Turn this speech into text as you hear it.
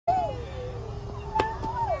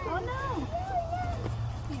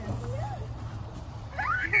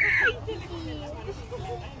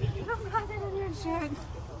Sharon.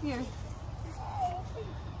 Here.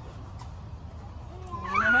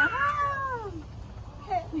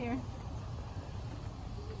 Here.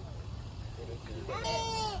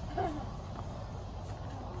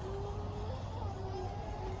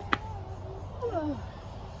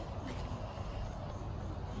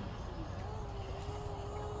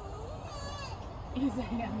 He's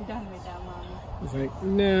like, I'm done with that, Mommy. He's like,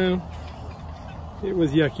 no, it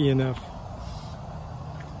was yucky enough.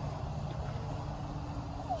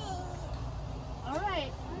 All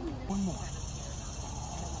right. One more.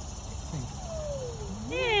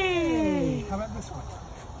 Yay! How about this one?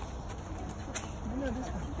 No, this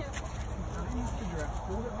one. Use the giraffe.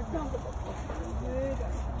 Hold it like that.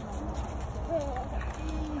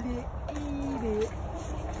 Eat it, eat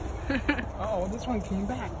it. Oh, this one came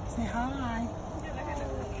back. Say hi.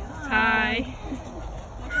 Hi.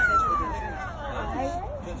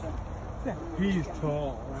 He's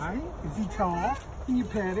tall, right? Is he tall? Can you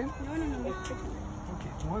pet him? No. Okay,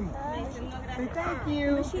 one more. Say thank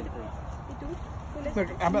you. Look,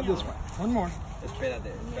 how about this one? One more.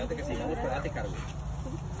 Espérate que si no, espérate, cargo.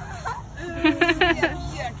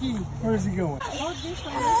 Yucky. Where's he going?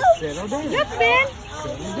 Settle down. Look, Ben.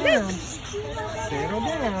 Settle down. Settle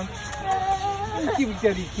down. Give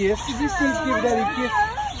Daddy a kiss. Did you see give Daddy a kiss?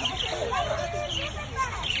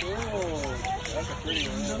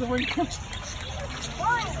 Another one comes.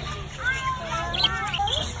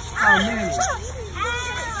 Oh man.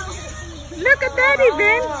 Look at Daddy,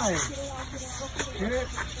 Ben. Good.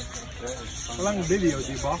 Walang video,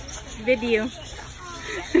 di ba? Video.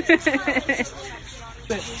 Take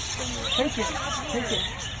it. Take it.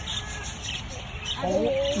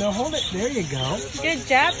 Hold it. There you go. Good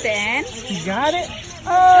job, Ben. You got it?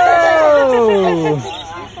 Oh!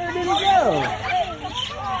 Where did it go?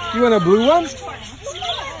 You want a blue one?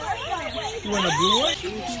 You want a blue one?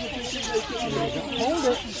 Hold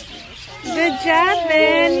it. Good job,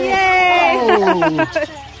 Ben. Yay!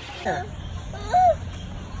 Oh.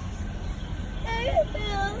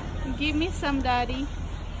 Give me some, Daddy.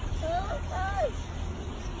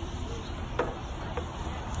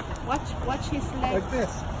 Watch his leg. Like this.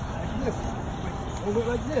 Like this. Hold it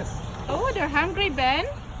like this. Oh, they're hungry, Ben.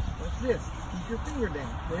 Like this. Keep your finger down.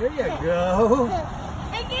 There you go.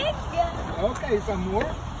 Okay, some more.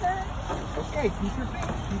 Okay, keep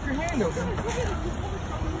your hand open.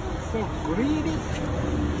 So greedy.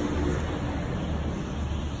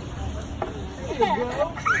 There you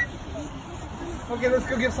go. Okay, let's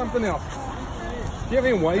go get something else. Do you have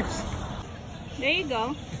any wipes? There you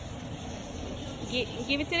go.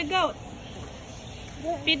 Give it to the goat.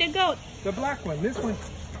 Feed the goat. The black one. This one.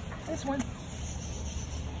 This one.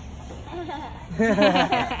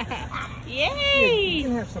 Yay! You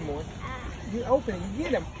can have some more. You open it. You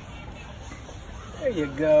get him. There you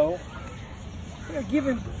go. Here, give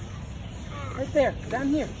him. Right there. Down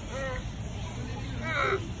here.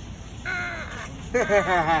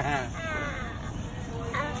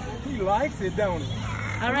 He likes it, don't he?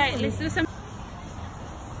 All right, let's do some.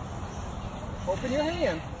 Open your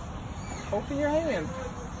hand. Open your hand.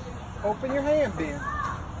 Open your hand, Ben.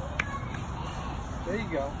 There you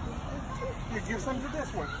go. Here, give some to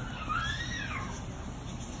this one.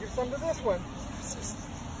 Give some to this one.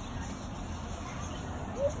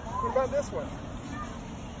 What about this one?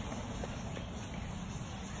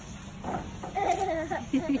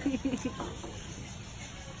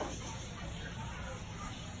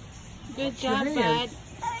 Good job, bud.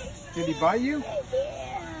 Did he bite you?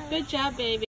 Good job, baby.